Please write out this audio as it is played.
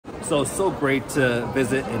So great to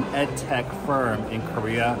visit an ed tech firm in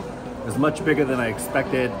Korea. It was much bigger than I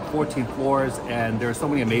expected, 14 floors, and there are so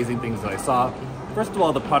many amazing things that I saw. First of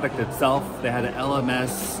all, the product itself, they had an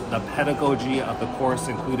LMS, the pedagogy of the course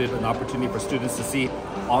included an opportunity for students to see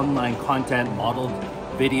online content, modeled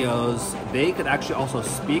videos. They could actually also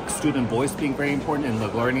speak, student voice being very important in the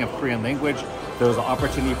learning of Korean language. There was an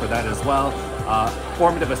opportunity for that as well.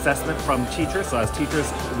 Formative assessment from teachers, so as teachers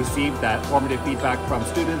received that formative feedback from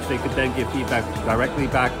students, they could then give feedback directly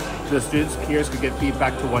back to the students. Peers could get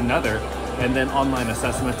feedback to one another, and then online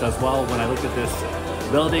assessments as well. When I looked at this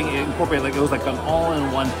building, it incorporated, like, it was like an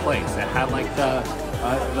all-in-one place. It had like the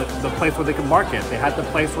place where they could market. They had the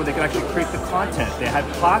place where they could actually create the content. They had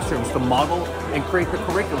classrooms to model and create the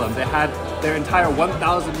curriculum. They had their entire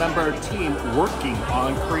 1,000 member team working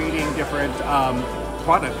on creating different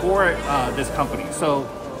product for this company. So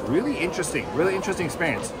really interesting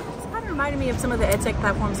experience. It's kind of reminded me of some of the edtech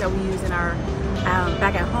platforms that we use in our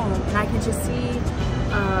back at home, and I can just see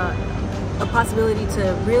a possibility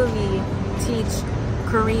to really teach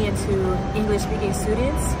Korean to English-speaking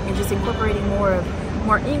students and just incorporating more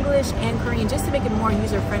English and Korean just to make it more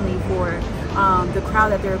user-friendly for the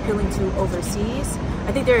crowd that they're appealing to overseas.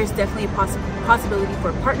 I think there is definitely a possibility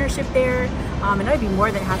for partnership there, and I'd be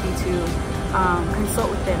more than happy to consult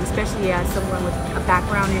with them, especially as someone with a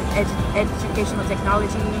background in educational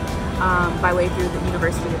technology by way through the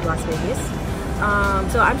University of Las Vegas.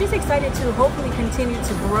 So I'm just excited to hopefully continue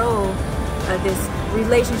to grow this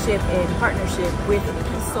relationship and partnership with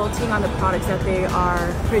consulting on the products that they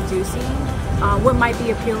are producing. What might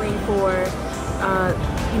be appealing for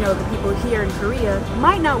the people here in Korea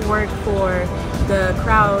might not work for the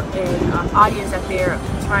crowd and audience that they're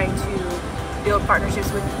trying to build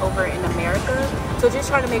partnerships with over in America. So just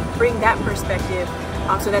trying to bring that perspective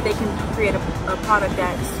so that they can create a product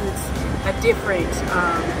that suits a different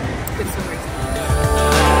consumer.